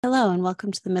Hello and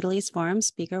welcome to the Middle East Forum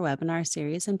Speaker Webinar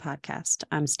Series and Podcast.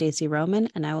 I'm Stacy Roman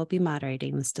and I will be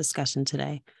moderating this discussion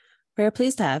today. We are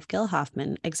pleased to have Gil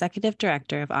Hoffman, Executive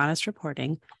Director of Honest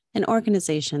Reporting, an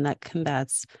organization that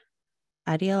combats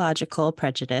ideological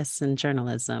prejudice in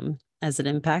journalism as it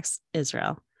impacts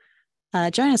Israel.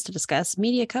 Join us to discuss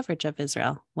media coverage of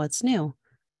Israel. What's new?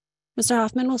 Mr.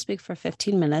 Hoffman will speak for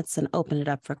 15 minutes and open it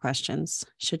up for questions.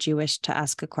 Should you wish to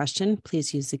ask a question,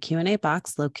 please use the Q&A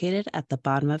box located at the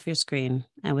bottom of your screen.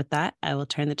 And with that, I will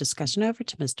turn the discussion over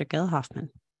to Mr. Gil Hoffman.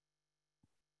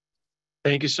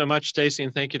 Thank you so much, Stacy,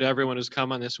 and thank you to everyone who's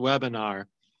come on this webinar.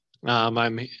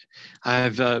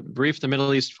 I've briefed the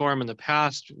Middle East Forum in the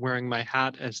past, wearing my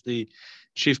hat as the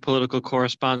chief political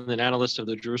correspondent and analyst of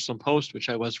the Jerusalem Post, which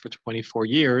I was for 24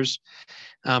 years.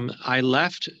 I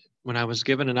left when I was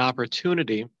given an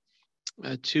opportunity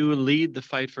to lead the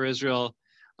fight for Israel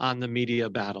on the media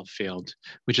battlefield,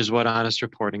 which is what Honest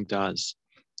Reporting does.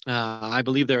 I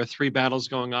believe there are three battles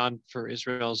going on for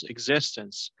Israel's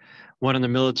existence. One on the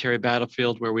military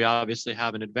battlefield, where we obviously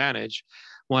have an advantage.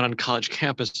 One on college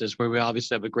campuses, where we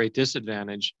obviously have a great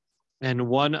disadvantage. And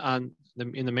one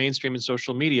in the mainstream and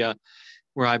social media,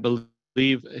 where I believe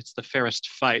it's the fairest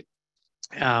fight.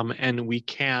 And we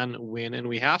can win, and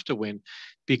we have to win,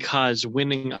 because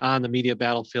winning on the media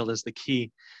battlefield is the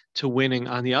key to winning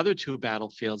on the other two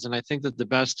battlefields. And I think that the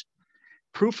best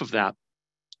proof of that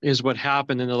is what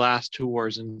happened in the last two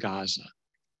wars in Gaza.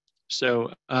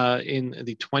 So in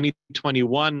the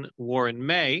 2021 war in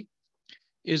May,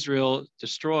 Israel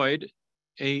destroyed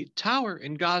a tower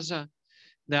in Gaza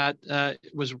that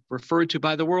was referred to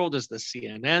by the world as the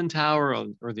CNN tower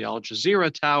or the Al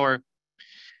Jazeera tower.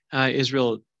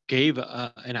 Israel gave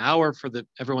an hour for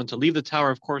everyone to leave the tower,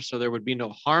 of course, so there would be no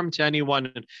harm to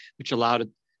anyone, which allowed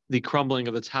the crumbling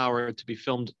of the tower to be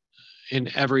filmed in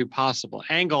every possible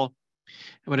angle.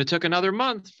 But it took another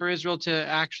month for Israel to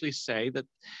actually say that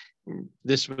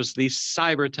this was the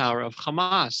cyber tower of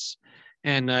Hamas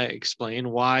and explain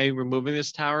why removing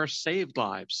this tower saved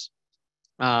lives.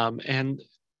 And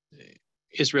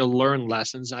Israel learned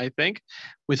lessons, I think,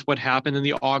 with what happened in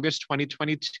the August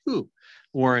 2022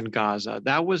 war in Gaza.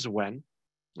 That was when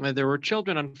there were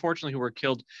children, unfortunately, who were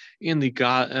killed in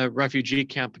the refugee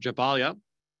camp Jabalia.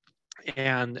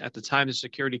 And at the time, the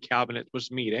Security Cabinet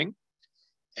was meeting.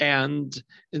 And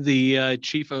the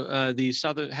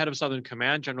head of Southern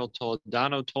Command, General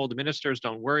Toledano, told the ministers,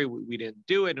 "Don't worry, we didn't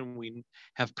do it, and we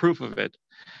have proof of it."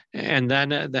 And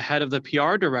then the head of the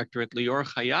PR directorate, Lior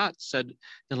Hayat, said,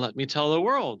 "Then let me tell the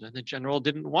world." And the general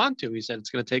didn't want to. He said,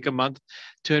 "It's going to take a month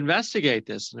to investigate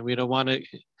this, and we don't want to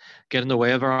get in the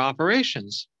way of our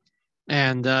operations."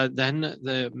 And then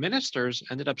the ministers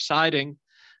ended up siding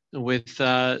with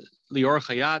Lior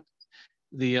Hayat,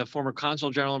 the former consul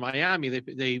general in Miami.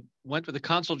 They went with the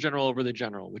consul general over the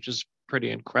general, which is pretty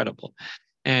incredible.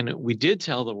 And we did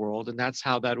tell the world, and that's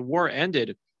how that war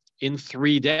ended in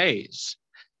 3 days.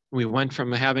 We went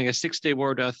from having a 6-day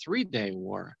war to a 3-day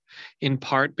war, in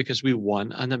part because we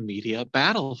won on the media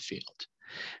battlefield.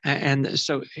 And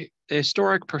so the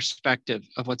historic perspective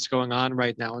of what's going on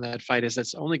right now in that fight is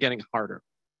that's only getting harder.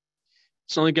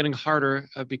 It's only getting harder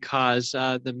because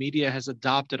the media has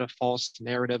adopted a false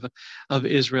narrative of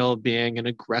Israel being an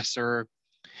aggressor,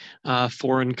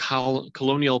 foreign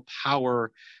colonial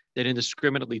power that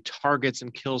indiscriminately targets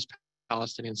and kills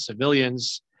Palestinian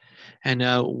civilians. And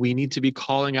we need to be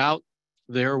calling out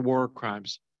their war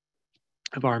crimes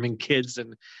of arming kids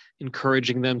and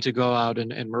encouraging them to go out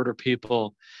and murder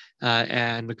people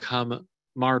and become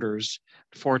martyrs.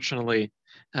 Fortunately,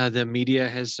 the media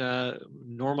has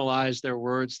normalized their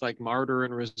words like martyr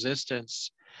and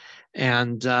resistance,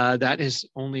 and that has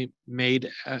only made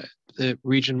the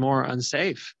region more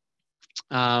unsafe.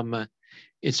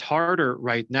 It's harder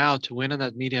right now to win on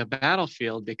that media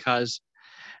battlefield because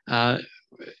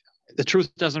the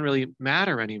truth doesn't really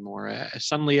matter anymore.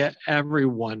 Suddenly,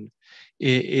 everyone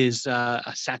is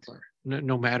a settler,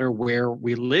 no matter where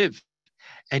we live,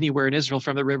 anywhere in Israel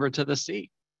from the river to the sea.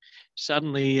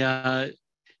 Suddenly,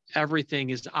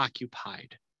 everything is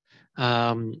occupied,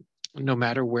 no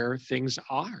matter where things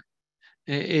are.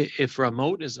 If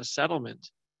remote is a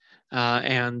settlement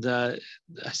and a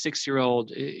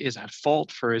 6-year-old is at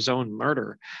fault for his own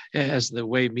murder, as the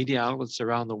way media outlets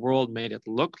around the world made it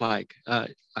look like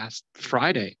last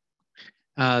Friday,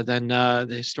 then the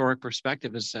historic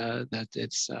perspective is that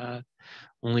it's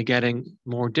only getting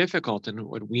more difficult. And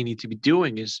what we need to be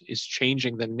doing is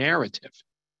changing the narrative.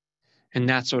 And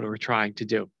that's what we're trying to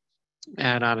do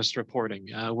at Honest Reporting.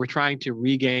 We're trying to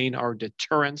regain our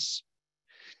deterrence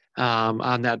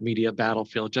on that media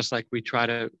battlefield, just like we try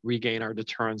to regain our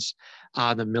deterrence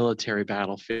on the military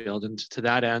battlefield. And to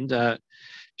that end,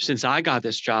 since I got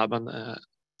this job on the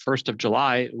 1st of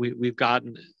July, we've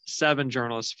gotten 7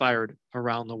 journalists fired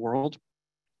around the world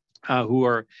who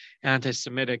are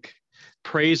anti-Semitic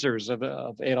praisers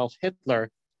of Adolf Hitler,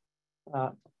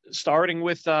 starting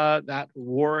with that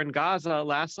war in Gaza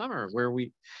last summer, where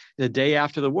the day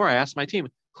after the war, I asked my team,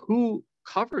 who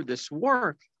covered this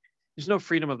war? There's no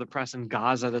freedom of the press in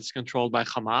Gaza that's controlled by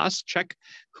Hamas. Check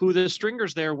who the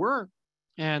stringers there were.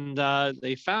 And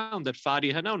they found that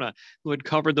Fadi Hanona, who had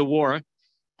covered the war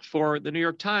for the New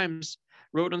York Times,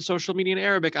 wrote on social media in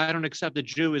Arabic, "I don't accept a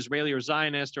Jew, Israeli, or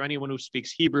Zionist, or anyone who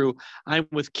speaks Hebrew. I'm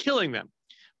with killing them,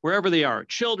 wherever they are,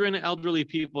 children, elderly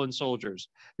people, and soldiers.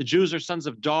 The Jews are sons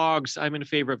of dogs. I'm in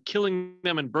favor of killing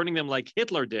them and burning them like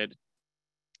Hitler did."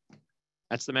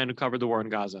 That's the man who covered the war in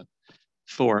Gaza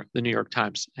for the New York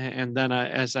Times. And then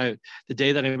the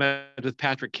day that I met with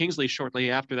Patrick Kingsley,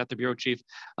 shortly after that, the bureau chief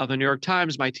of the New York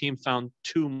Times, my team found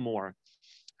 2 more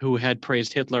who had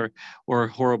praised Hitler or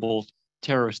horrible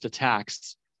terrorist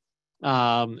attacks.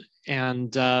 That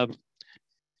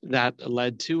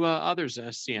led to others,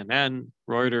 CNN,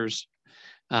 Reuters.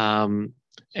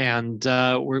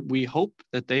 We hope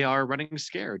that they are running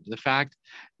scared. The fact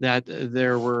that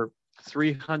there were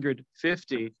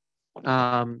 350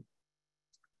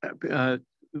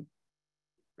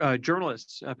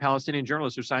 journalists, Palestinian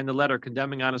journalists, who signed the letter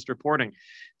condemning Honest Reporting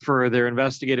for their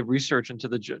investigative research into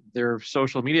their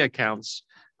social media accounts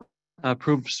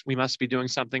proves we must be doing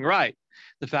something right.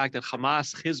 The fact that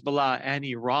Hamas, Hezbollah, and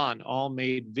Iran all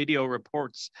made video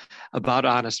reports about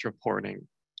Honest Reporting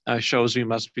shows we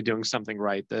must be doing something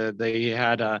right. They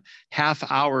had a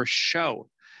half-hour show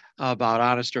about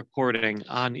Honest Reporting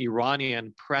on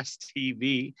Iranian Press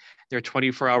TV, their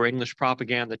 24-hour English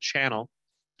propaganda channel,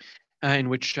 in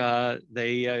which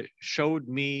they showed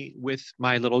me with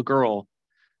my little girl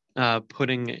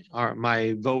putting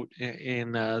my vote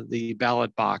in the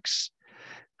ballot box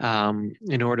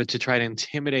in order to try to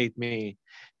intimidate me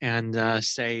and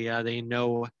say they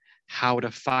know how to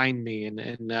find me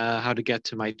and how to get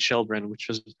to my children, which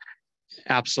was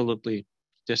absolutely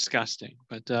disgusting.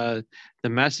 But the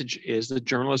message is that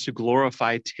journalists who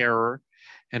glorify terror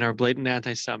and are blatant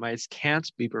anti-Semites can't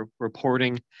be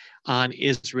reporting on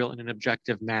Israel in an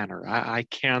objective manner.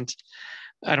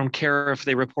 I don't care if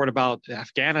they report about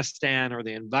Afghanistan or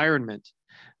the environment,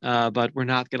 but we're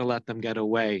not going to let them get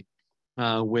away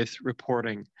with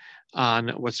reporting on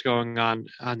what's going on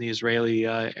the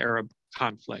Israeli-Arab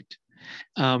conflict.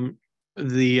 It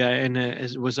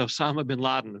was Osama bin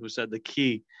Laden who said the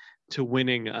key to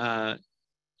winning a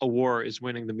war is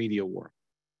winning the media war.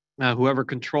 Whoever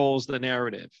controls the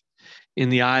narrative in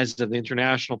the eyes of the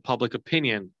international public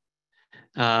opinion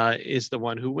is the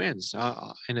one who wins.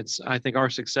 I think our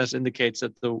success indicates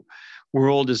that the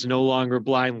world is no longer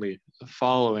blindly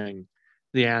following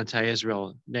the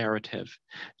anti-Israel narrative.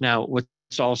 Now,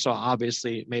 what's also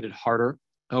obviously made it harder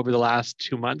over the last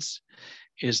 2 months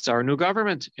is our new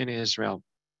government in Israel,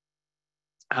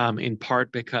 in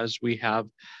part because we have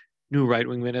new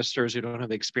right-wing ministers who don't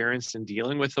have experience in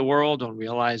dealing with the world, don't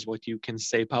realize what you can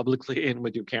say publicly and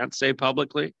what you can't say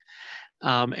publicly.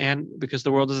 And because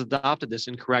the world has adopted this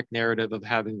incorrect narrative of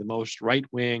having the most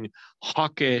right-wing,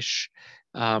 hawkish,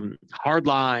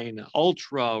 hardline,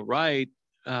 ultra-right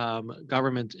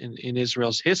government in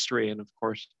Israel's history. And of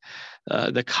course,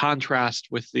 the contrast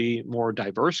with the more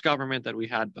diverse government that we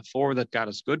had before that got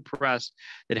us good press,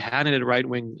 that had a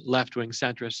right-wing, left-wing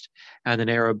centrist and an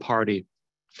Arab party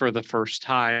for the first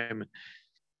time.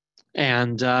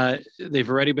 And they've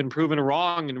already been proven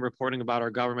wrong in reporting about our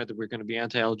government that we're going to be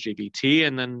anti-LGBT.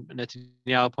 And then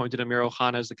Netanyahu appointed Amir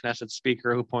Ohana as the Knesset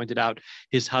speaker, who pointed out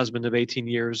his husband of 18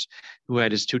 years, who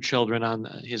had his 2 children on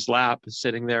his lap,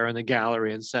 sitting there in the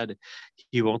gallery, and said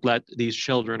he won't let these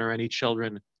children or any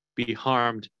children be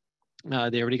harmed.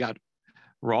 They already got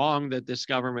wrong that this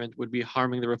government would be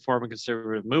harming the reform and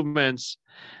conservative movements,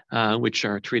 which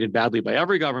are treated badly by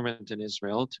every government in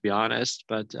Israel, to be honest,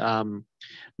 but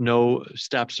no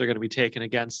steps are going to be taken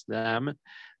against them.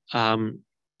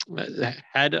 The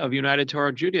head of United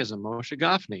Torah Judaism, Moshe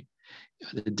Gafni,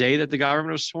 the day that the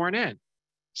government was sworn in,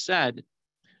 said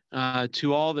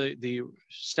to all the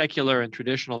secular and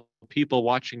traditional people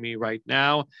watching me right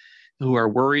now who are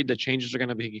worried that changes are going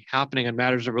to be happening on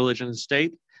matters of religion and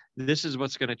state, this is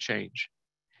what's going to change.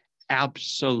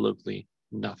 Absolutely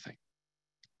nothing.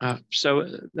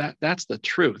 So that's the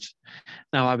truth.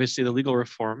 Now, obviously, the legal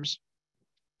reforms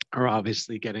are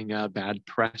obviously getting bad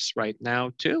press right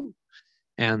now, too.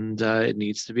 And it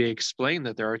needs to be explained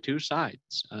that there are two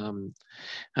sides.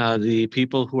 The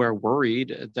people who are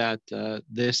worried that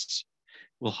this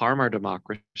will harm our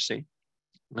democracy,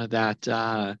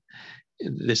 that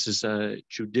this is a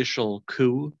judicial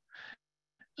coup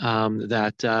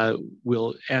that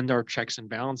will end our checks and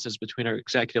balances between our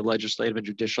executive, legislative, and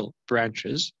judicial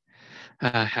branches,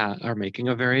 are making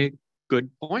a very good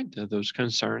point. Those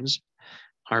concerns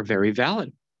are very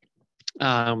valid.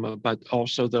 But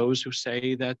also those who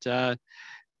say that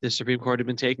the Supreme Court had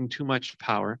been taking too much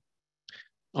power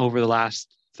over the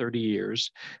last 30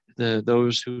 years.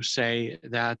 Those who say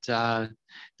that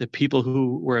the people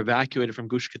who were evacuated from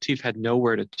Gush Katif had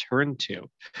nowhere to turn to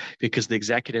because the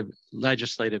executive,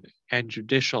 legislative, and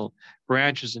judicial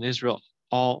branches in Israel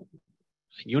all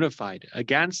unified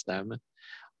against them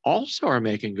also are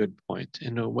making good point.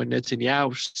 And when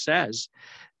Netanyahu says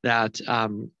that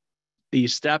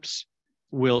these steps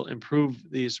will improve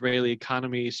the Israeli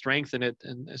economy, strengthen it,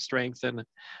 and strengthen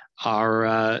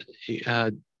our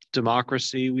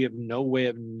democracy, we have no way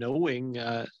of knowing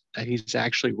that he's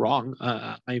actually wrong.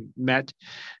 I met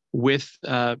with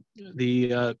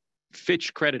the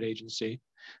Fitch credit agency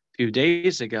a few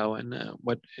days ago, and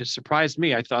what surprised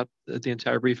me, I thought that the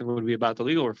entire briefing would be about the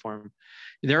legal reform.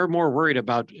 They're more worried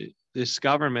about this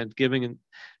government giving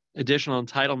additional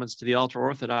entitlements to the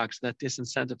ultra-Orthodox that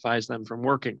disincentivize them from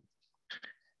working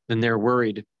than they're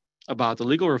worried about the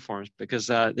legal reforms, because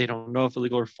they don't know if the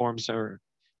legal reforms or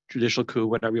judicial coup,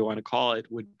 whatever you want to call it,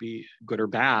 would be good or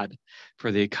bad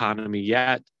for the economy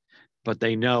yet. But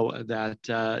they know that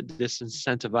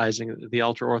disincentivizing the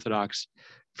ultra-Orthodox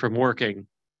from working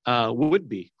would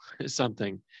be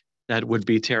something that would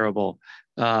be terrible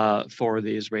for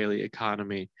the Israeli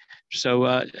economy. So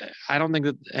I don't think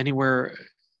that anywhere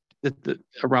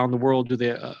around the world do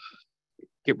they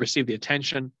receive the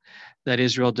attention that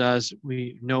Israel does.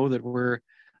 We know that we're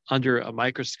under a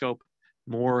microscope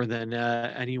more than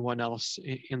anyone else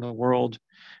in the world.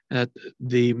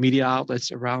 The media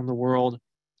outlets around the world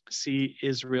see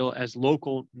Israel as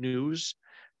local news,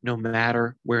 no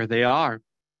matter where they are.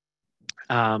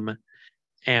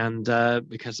 And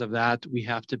because of that, we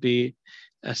have to be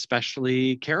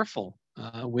especially careful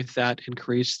with that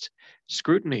increased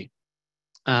scrutiny.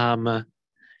 And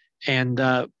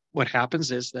what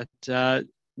happens is that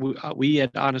we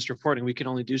at Honest Reporting, we can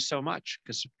only do so much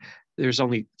because there's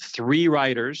only 3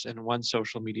 writers and 1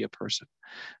 social media person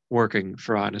working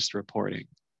for Honest Reporting.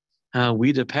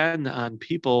 We depend on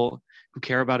people who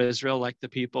care about Israel, like the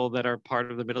people that are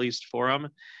part of the Middle East Forum,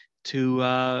 to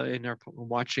and are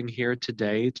watching here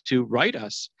today, to write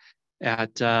us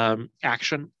at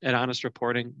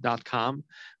action@honestreporting.com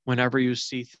whenever you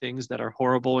see things that are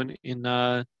horrible in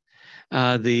the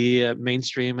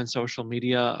mainstream and social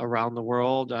media around the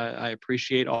world. I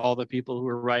appreciate all the people who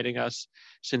are writing us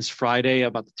since Friday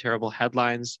about the terrible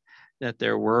headlines that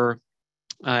there were,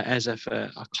 as if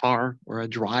a car or a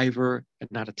driver, and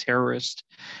not a terrorist,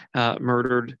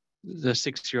 murdered the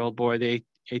 6-year-old boy, the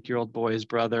 8-year-old boy's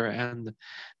brother, and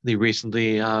the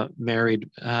recently married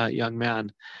young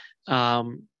man.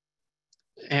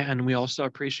 And we also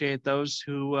appreciate those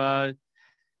who are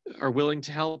willing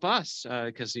to help us,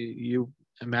 because you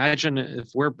imagine if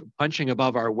we're punching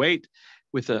above our weight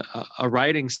with a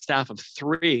writing staff of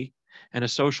 3 and a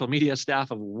social media staff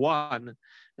of 1,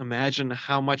 imagine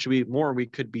how much more we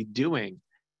could be doing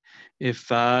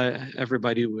if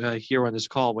everybody here on this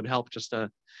call would help just a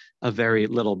very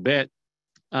little bit,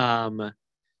 and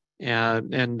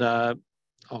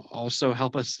also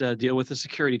help us deal with the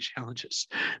security challenges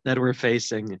that we're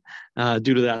facing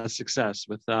due to that success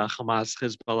with Hamas,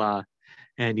 Hezbollah,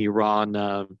 and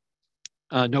Iran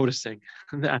noticing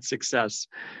that success.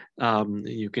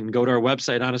 You can go to our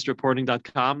website,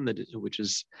 honestreporting.com, which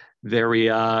is very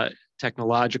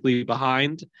technologically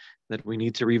behind, that we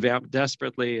need to revamp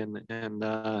desperately, and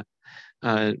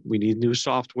we need new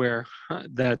software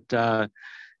that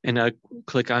and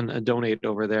click on donate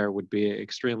over there would be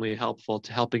extremely helpful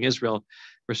to helping Israel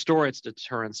restore its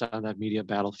deterrence on that media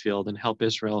battlefield and help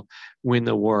Israel win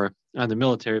the war on the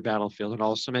military battlefield, and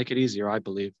also make it easier, I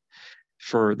believe,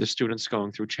 for the students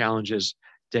going through challenges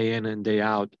day in and day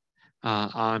out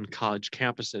on college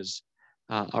campuses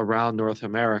around North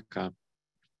America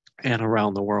and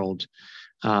around the world.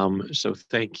 So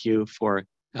thank you for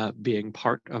being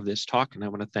part of this talk. And I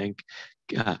want to thank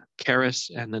Karis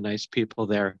and the nice people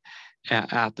there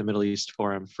at the Middle East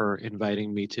Forum for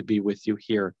inviting me to be with you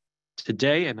here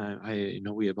today. And I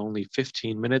know we have only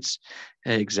 15 minutes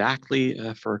exactly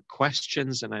for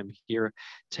questions, and I'm here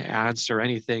to answer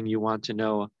anything you want to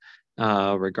know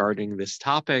regarding this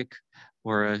topic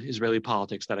or Israeli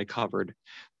politics that I covered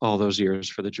all those years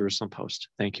for the Jerusalem Post.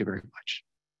 Thank you very much.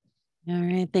 All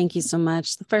right. Thank you so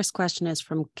much. The first question is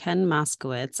from Ken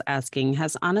Moskowitz asking,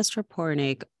 has Honest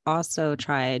Reporting also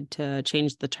tried to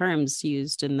change the terms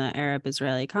used in the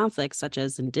Arab-Israeli conflict, such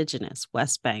as indigenous,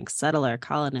 West Bank, settler,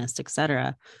 colonist,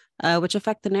 etc., which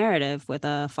affect the narrative with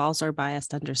a false or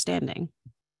biased understanding?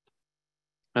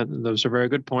 Those are very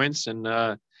good points.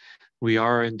 And we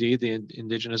are indeed the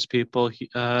indigenous people,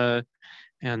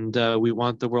 and we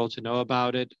want the world to know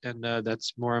about it. And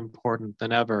that's more important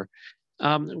than ever.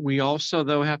 We also,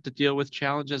 though, have to deal with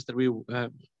challenges that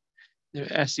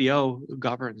SEO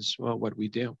governs what we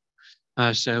do.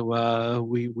 So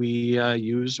we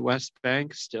use West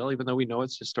Bank still, even though we know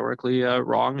it's historically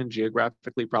wrong and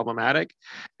geographically problematic,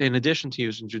 in addition to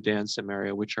using Judea and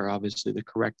Samaria, which are obviously the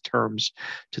correct terms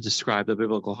to describe the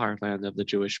biblical heartland of the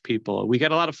Jewish people. We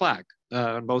get a lot of flack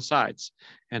on both sides,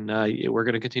 and we're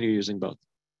going to continue using both.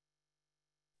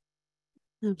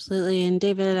 Absolutely. And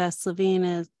David S.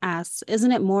 Levine asks,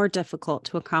 isn't it more difficult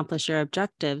to accomplish your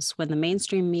objectives when the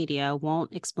mainstream media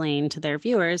won't explain to their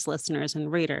viewers, listeners,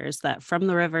 and readers that from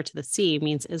the river to the sea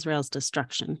means Israel's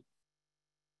destruction?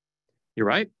 You're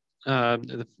right.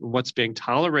 What's being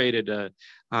tolerated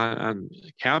on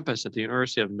campus at the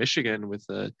University of Michigan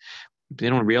they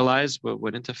don't realize what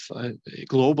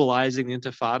globalizing the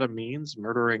Intifada means,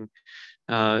 murdering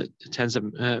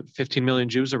 15 million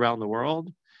Jews around the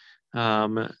world.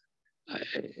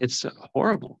 It's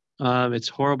horrible. It's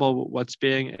horrible what's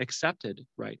being accepted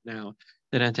right now,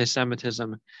 that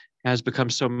anti-Semitism has become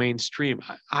so mainstream.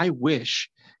 I wish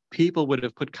people would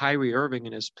have put Kyrie Irving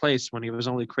in his place when he was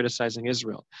only criticizing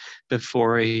Israel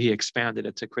before he expanded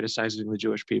it to criticizing the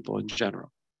Jewish people in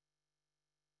general.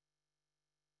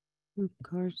 Of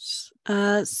course.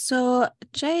 So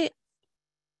Jay,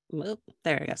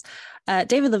 there it goes.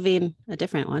 David Levine, a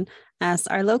different one, asks,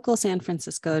 our local San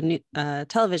Francisco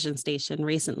television station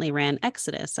recently ran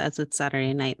Exodus as its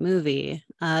Saturday night movie.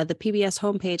 The PBS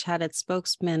homepage had its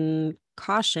spokesman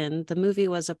caution the movie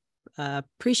was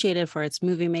appreciated for its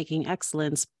movie-making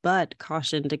excellence, but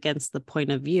cautioned against the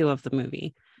point of view of the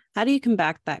movie. How do you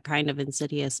combat that kind of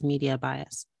insidious media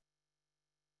bias?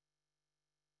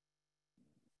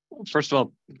 First of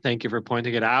all, thank you for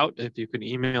pointing it out. If you can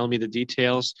email me the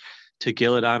details to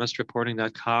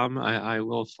gil@honestreporting.com, I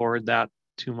will forward that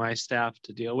to my staff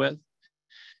to deal with.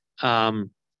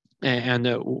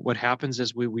 What happens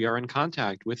is we are in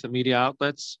contact with the media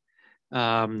outlets.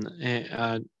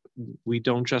 We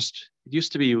don't just, it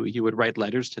used to be you would write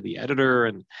letters to the editor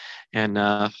and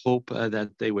hope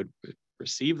that they would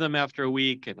receive them after a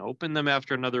week and open them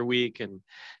after another week, and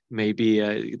maybe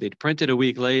they'd print it a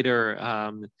week later,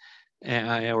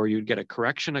 or you'd get a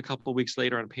correction a couple of weeks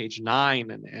later on page 9,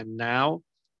 and now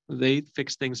they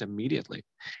fix things immediately.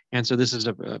 And so this is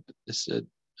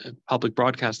public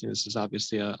broadcasting. This is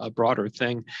obviously a broader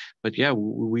thing, but yeah,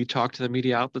 we talk to the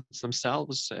media outlets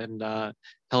themselves and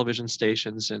television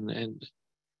stations and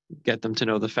get them to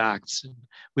know the facts.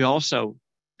 We also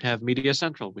have Media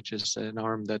Central, which is an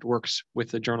arm that works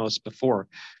with the journalists before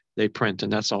they print,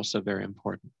 and that's also very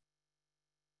important.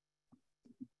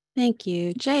 Thank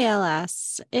you. JL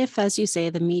asks, if, as you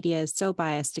say, the media is so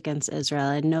biased against Israel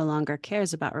and no longer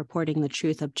cares about reporting the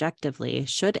truth objectively,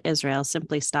 should Israel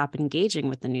simply stop engaging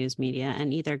with the news media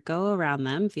and either go around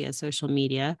them via social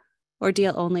media or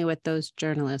deal only with those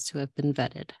journalists who have been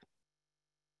vetted?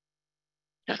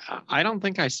 I don't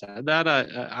think I said that.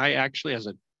 I actually, as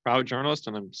a proud journalist,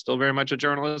 and I'm still very much a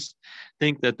journalist,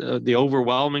 think that the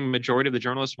overwhelming majority of the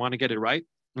journalists want to get it right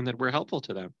and that we're helpful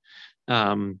to them.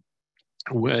 That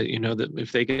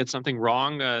if they get something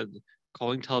wrong,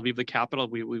 calling Tel Aviv the capital,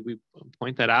 we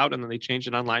point that out, and then they change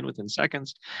it online within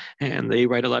seconds, and they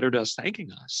write a letter to us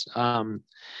thanking us. The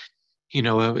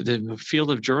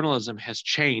field of journalism has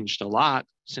changed a lot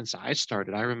since I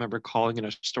started. I remember calling in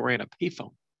a story on a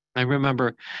payphone. I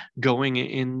remember going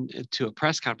into a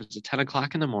press conference at 10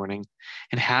 o'clock in the morning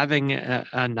and having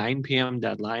a 9 p.m.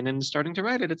 deadline and starting to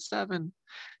write it at 7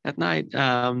 at night.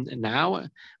 And now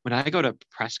when I go to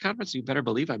press conference, you better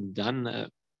believe I'm done.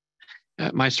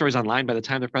 My story's online by the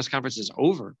time the press conference is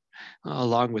over,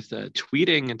 along with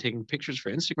tweeting and taking pictures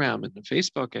for Instagram and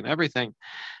Facebook and everything.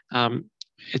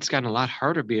 It's gotten a lot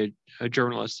harder to be a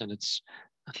journalist, and it's,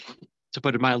 to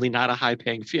put it mildly, not a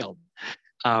high-paying field.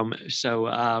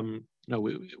 We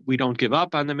don't give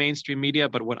up on the mainstream media,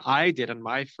 but what I did on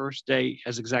my first day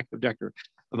as executive director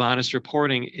of Honest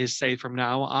Reporting is say, from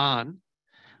now on,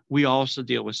 we also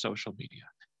deal with social media,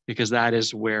 because that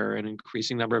is where an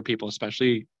increasing number of people,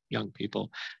 especially young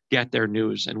people, get their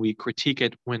news. And we critique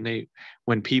it when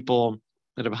people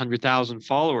that have 100,000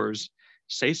 followers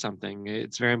say something.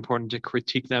 It's very important to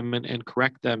critique them and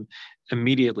correct them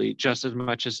immediately, just as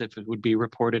much as if it would be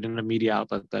reported in a media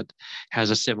outlet that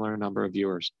has a similar number of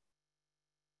viewers.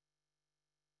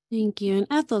 Thank you. And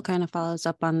Ethel kind of follows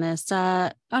up on this.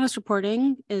 Honest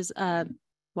reporting is,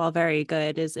 while very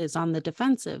good, is on the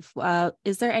defensive.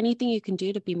 Is there anything you can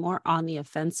do to be more on the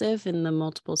offensive in the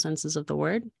multiple senses of the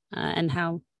word? And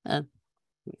how? Never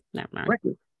mind. Right.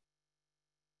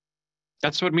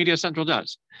 That's what Media Central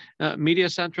does. Media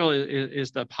Central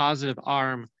is the positive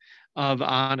arm of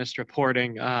honest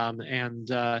reporting, and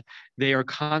they are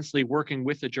constantly working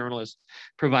with the journalists,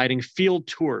 providing field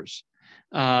tours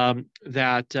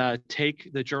that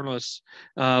take the journalists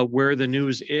where the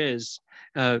news is,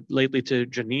 lately to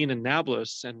Jenin and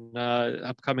Nablus, and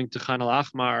upcoming to Khan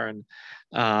al-Ahmar and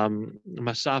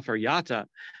Masaf or Yatta.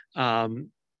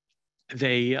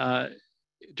 They,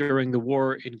 during the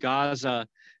war in Gaza,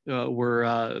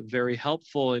 were very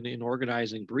helpful in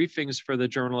organizing briefings for the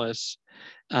journalists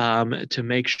to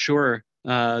make sure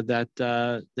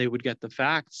that they would get the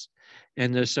facts.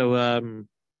 And so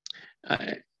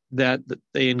that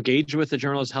they engage with the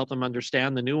journalists, help them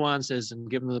understand the nuances and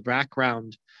give them the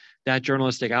background. That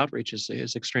journalistic outreach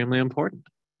is extremely important.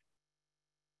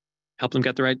 Help them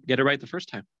get it right the first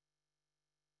time.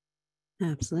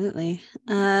 Absolutely.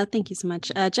 Thank you so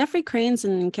much. Jeffrey Cranes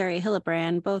and Carrie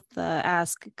Hillebrand both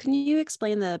ask, can you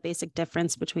explain the basic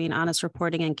difference between honest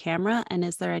reporting and camera, and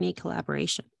is there any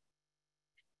collaboration?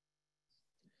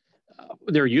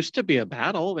 There used to be a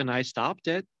battle, and I stopped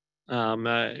it.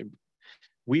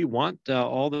 We want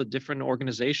all the different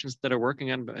organizations that are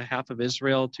working on behalf of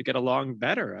Israel to get along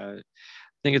better. I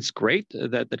think it's great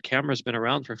that camera's been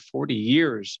around for 40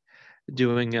 years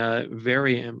doing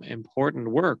very important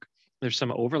work. There's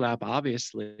some overlap,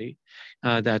 obviously,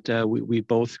 that we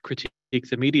both critique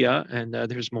the media, and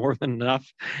there's more than enough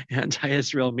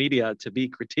anti-Israel media to be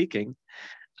critiquing.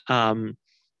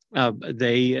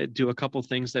 They do a couple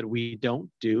things that we don't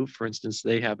do. For instance,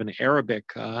 they have an Arabic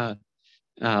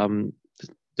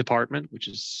department, which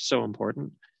is so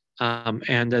important.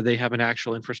 And they have an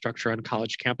actual infrastructure on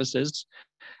college campuses,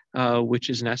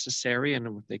 which is necessary,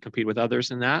 and they compete with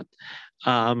others in that.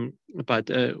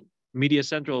 But Media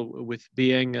Central, with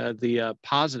being the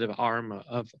positive arm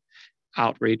of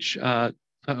outreach.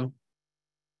 Uh-oh.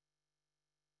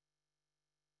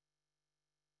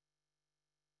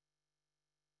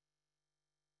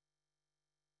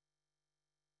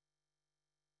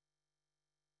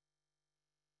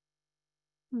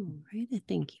 All right, I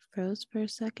think you froze for a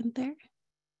second there.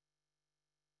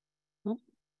 Oh.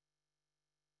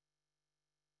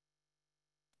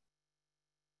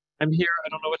 I'm here. I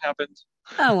don't know what happened.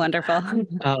 Oh, wonderful.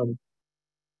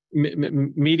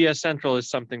 Media Central is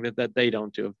something that they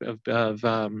don't do,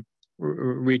 of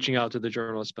reaching out to the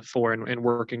journalists before and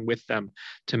working with them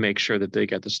to make sure that they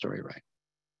get the story right.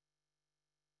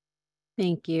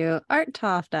 Thank you. Art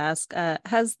Toft asks,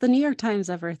 has the New York Times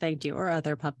ever thanked you, or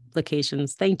other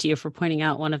publications thanked you for pointing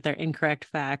out one of their incorrect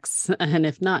facts? And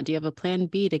if not, do you have a plan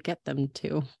B to get them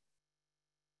to?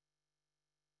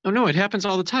 Oh no, it happens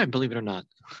all the time, believe it or not.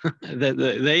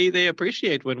 They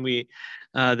appreciate when we,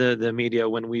 the media,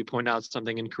 when we point out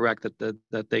something incorrect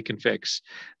that they can fix.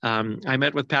 I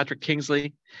met with Patrick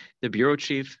Kingsley, the bureau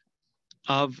chief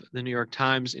of the New York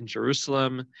Times in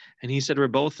Jerusalem, and he said we're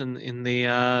both in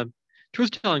the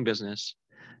truth-telling business,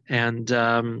 and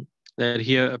that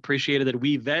he appreciated that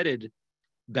we vetted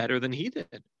better than he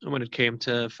did when it came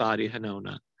to Fadi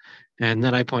Hanona. And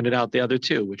then I pointed out the other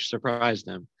two, which surprised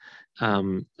them.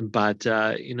 But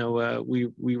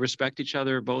we respect each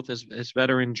other both as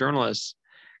veteran journalists,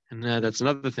 and that's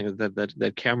another thing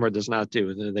that camera does not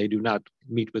do. They do not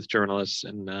meet with journalists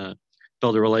and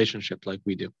build a relationship like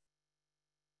we do.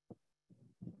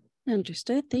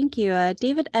 Understood. Thank you.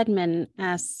 David Edmond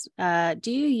asks,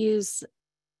 do you use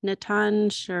Natan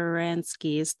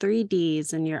Sharansky's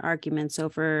 3Ds in your arguments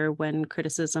over when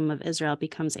criticism of Israel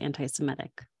becomes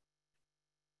anti-Semitic?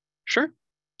 Sure.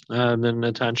 The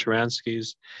Natan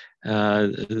Sharansky's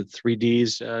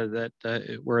 3Ds that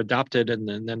were adopted and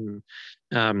then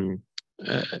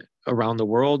around the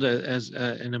world as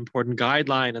an important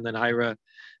guideline, and then Ira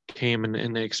came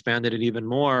and expanded it even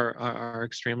more, are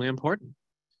extremely important.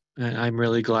 I'm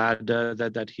really glad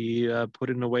that he put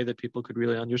it in a way that people could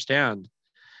really understand.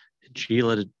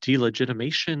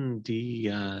 Delegitimation,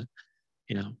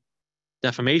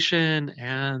 defamation,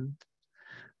 and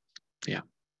yeah.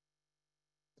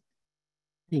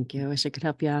 Thank you. I wish I could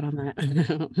help you out on that.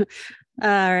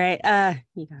 All right.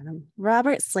 You got him.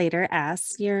 Robert Slater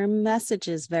asks, your message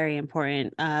is very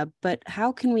important, but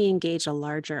how can we engage a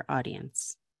larger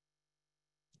audience?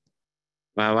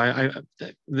 Wow,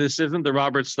 this isn't the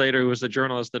Robert Slater who was the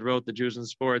journalist that wrote The Jews in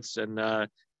Sports and he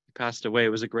passed away. He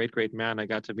was a great, great man. I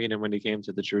got to meet him when he came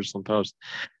to the Jerusalem Post.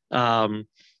 Um,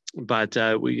 but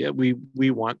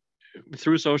we want,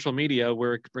 through social media,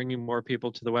 we're bringing more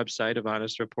people to the website of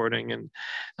Honest Reporting, and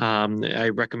I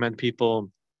recommend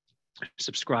people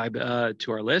subscribe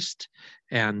to our list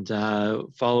and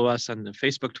follow us on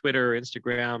Facebook, Twitter,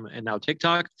 Instagram, and now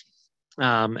TikTok.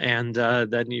 And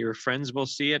then your friends will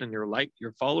see it, and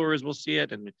your followers will see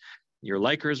it, and your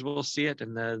likers will see it,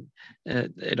 and then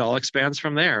it all expands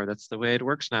from there. That's the way it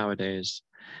works nowadays.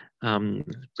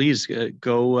 Please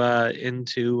go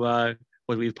into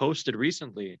what we've posted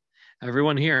recently,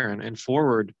 everyone here, and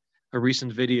forward a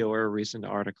recent video or a recent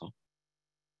article.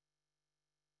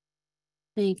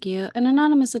 Thank you. An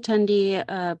anonymous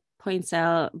attendee points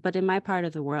out, but in my part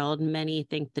of the world, many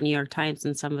think the New York Times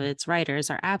and some of its writers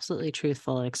are absolutely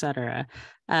truthful, etc.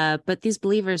 But these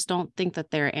believers don't think that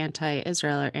they're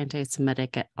anti-Israel or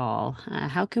anti-Semitic at all.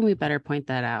 How can we better point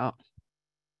that out?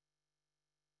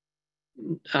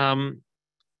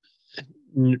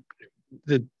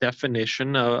 The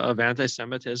definition of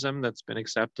anti-Semitism that's been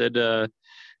accepted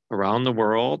around the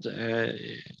world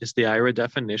is the IRA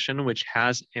definition, which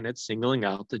has in it singling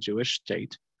out the Jewish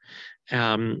state.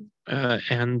 And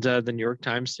the New York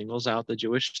Times singles out the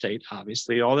Jewish state,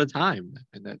 obviously, all the time.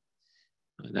 And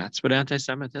that's what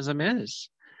anti-Semitism is.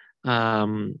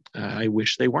 I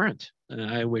wish they weren't.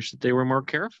 I wish that they were more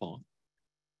careful.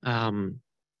 I'm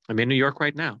in New York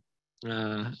right now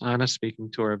on a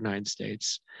speaking tour of 9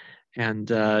 states. And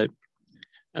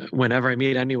whenever I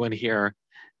meet anyone here,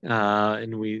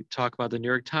 and we talk about the New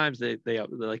York Times, they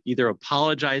like either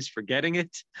apologize for getting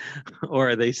it,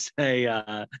 or they say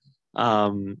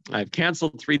I've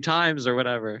canceled 3 times or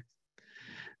whatever.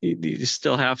 You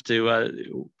still have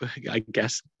to, I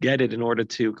guess, get it in order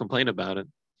to complain about it.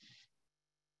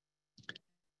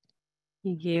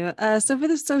 Thank you. So for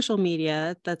the social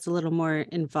media, that's a little more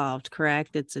involved,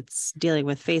 correct? It's dealing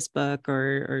with Facebook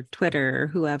or Twitter or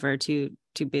whoever to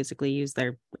basically use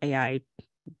their AI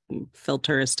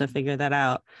filters to figure that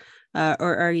out.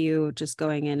 Or are you just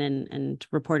going in and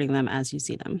reporting them as you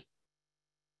see them?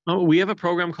 Oh, we have a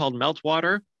program called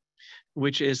Meltwater,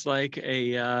 which is like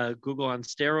a Google on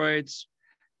steroids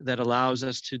that allows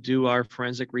us to do our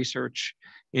forensic research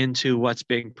into what's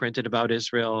being printed about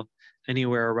Israel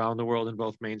anywhere around the world in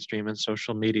both mainstream and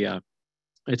social media.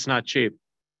 It's not cheap.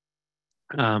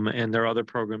 And there are other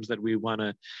programs that we want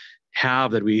to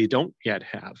have that we don't yet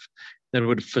have that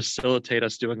would facilitate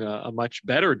us doing a much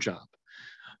better job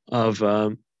of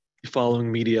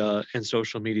following media and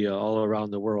social media all around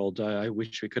the world. I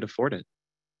wish we could afford it.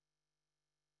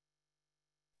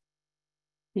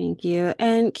 Thank you.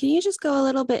 And can you just go a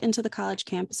little bit into the college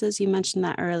campuses? You mentioned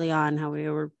that early on, how we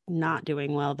were not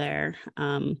doing well there.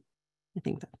 I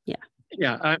think that, yeah.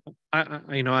 Yeah,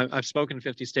 I've spoken in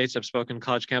 50 states. I've spoken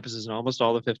college campuses in almost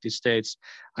all the 50 states.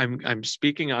 I'm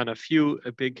speaking on a few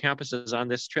big campuses on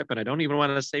this trip, and I don't even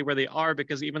want to say where they are,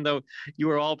 because even though you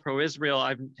are all pro-Israel,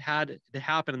 I've had it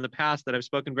happen in the past that I've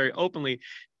spoken very openly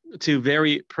to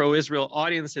very pro-Israel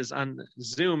audiences on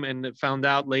Zoom, and found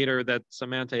out later that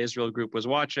some anti-Israel group was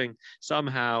watching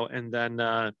somehow, and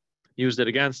then used it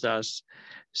against us.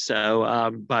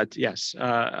 So, but yes.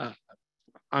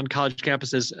 On college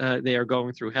campuses, they are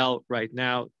going through hell right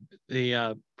now,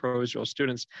 the pro-Israel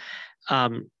students.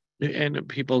 And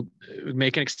people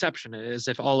make an exception as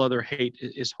if all other hate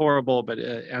is horrible, but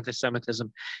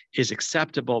anti-Semitism is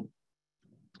acceptable.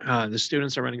 The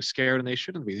students are running scared, and they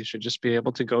shouldn't be. They should just be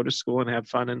able to go to school and have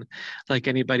fun, and like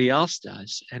anybody else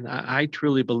does. And I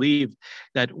truly believe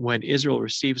that when Israel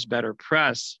receives better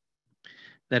press,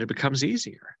 that it becomes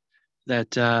easier.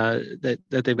 That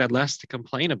they've got less to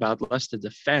complain about, less to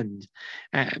defend,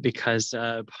 because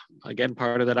again,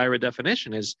 part of that IRA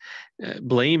definition is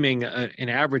blaming an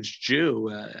average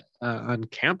Jew on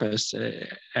campus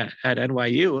at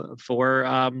NYU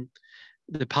for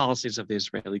the policies of the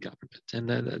Israeli government, and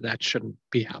that shouldn't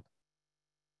be happening.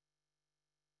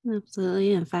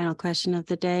 Absolutely. And final question of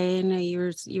the day. I know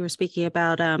you were speaking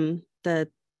about the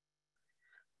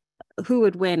who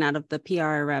would win out of the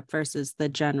PR rep versus the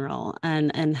general,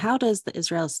 and how does the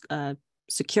Israel's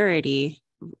security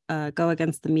go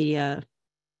against the media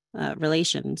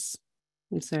relations?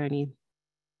 Is there any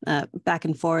back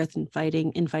and forth and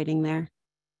infighting there?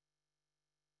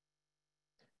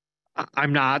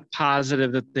 I'm not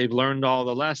positive that they've learned all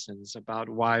the lessons about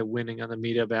why winning on the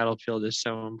media battlefield is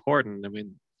so important. I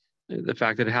mean, the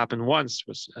fact that it happened once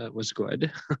was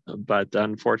good, but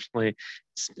unfortunately,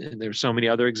 there's so many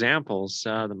other examples.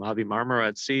 The Mavi Marmara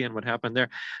at sea and what happened there,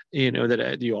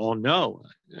 that you all know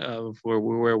of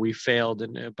where we failed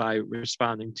and by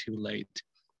responding too late.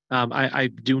 I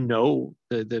do know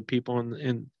the people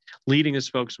in leading a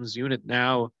spokesman's unit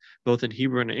now, both in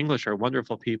Hebrew and English, are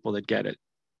wonderful people that get it,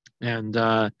 and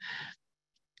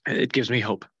it gives me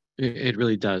hope. It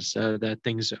really does, that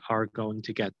things are going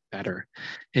to get better.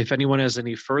 If anyone has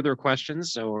any further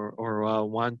questions or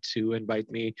want to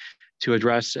invite me to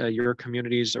address your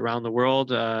communities around the world,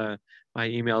 my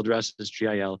email address is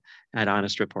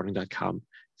gil@honestreporting.com.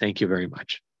 Thank you very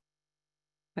much.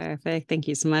 Perfect. Thank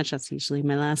you so much. That's usually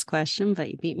my last question,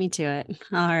 but you beat me to it.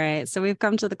 All right. So we've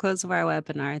come to the close of our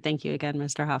webinar. Thank you again,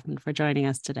 Mr. Hoffman, for joining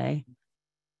us today.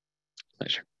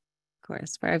 Pleasure. Of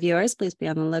course. For our viewers, please be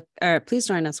on the look, or please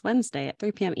join us Wednesday at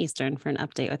 3 p.m. Eastern for an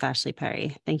update with Ashley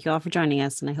Perry. Thank you all for joining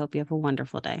us, and I hope you have a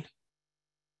wonderful day.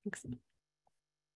 Thanks.